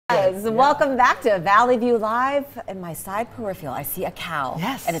Guys, welcome back to Valley View Live. In my side peripheral, I see a cow.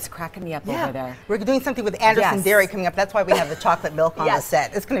 Yes. And it's cracking me up over there. We're doing something with Anderson Dairy coming up. That's why we have the chocolate milk on the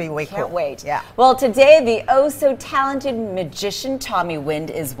set. It's going to be way cool. Can't wait. Yeah. Well, today the oh-so-talented magician Tommy Wind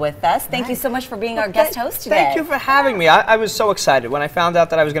is with us. Thank you so much for being our guest host today. Thank you for having me. I was so excited. When I found out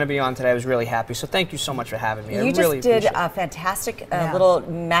that I was going to be on today, I was really happy. So thank you so much for having me. You just did a fantastic little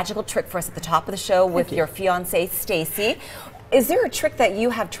magical trick for us at the top of the show with your fiancée, Stacy. Is there a trick that you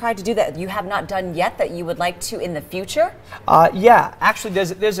have tried to do that you have not done yet that you would like to in the future? Yeah, actually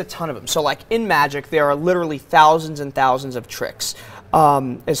there's a ton of them. So like in magic, there are literally thousands and thousands of tricks.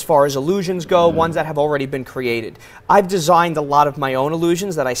 As far as illusions go, ones that have already been created. I've designed a lot of my own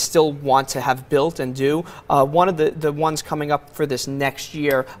illusions that I still want to have built and do. One of the ones coming up for this next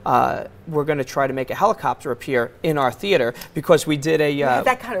year, we're going to try to make a helicopter appear in our theater because we did a...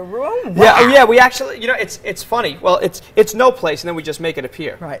 that kind of room? Wow. Yeah, we actually, you know, it's funny. Well, it's no place, and then we just make it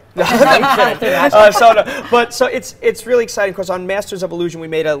appear. Right. So it's really exciting because on Masters of Illusion, we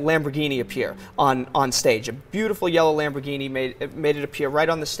made a Lamborghini appear on stage. A beautiful yellow Lamborghini made it appear right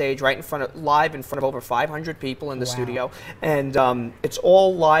on the stage, right in front of, live in front of over 500 people in the studio. And it's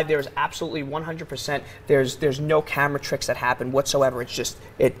all live. There's absolutely 100%. There's no camera tricks that happen whatsoever. It's just,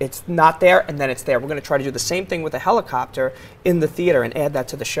 it's not there and then it's there. We're going to try to do the same thing with a helicopter in the theater and add that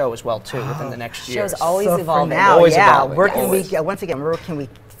to the show as well, too, within the next year. Show's always evolving. Now, always evolving. Where can we, once again, where can we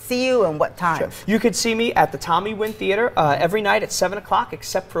see you and what time? Sure. You could see me at the Tommy Wind Theater every night at 7 o'clock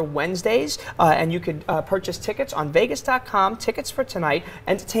except for Wednesdays. And you could purchase tickets on Vegas.com, Tickets for Tonight,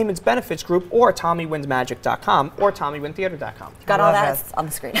 Entertainment's Benefits Group, or TommyWindsMagic.com, or TommyWindTheater.com. Got all that on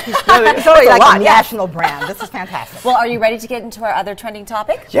the screen. It's already like a national brand. This is fantastic. Well, are you ready to get into our other trending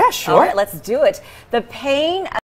topic? Yeah, sure. All right, let's do it. The pain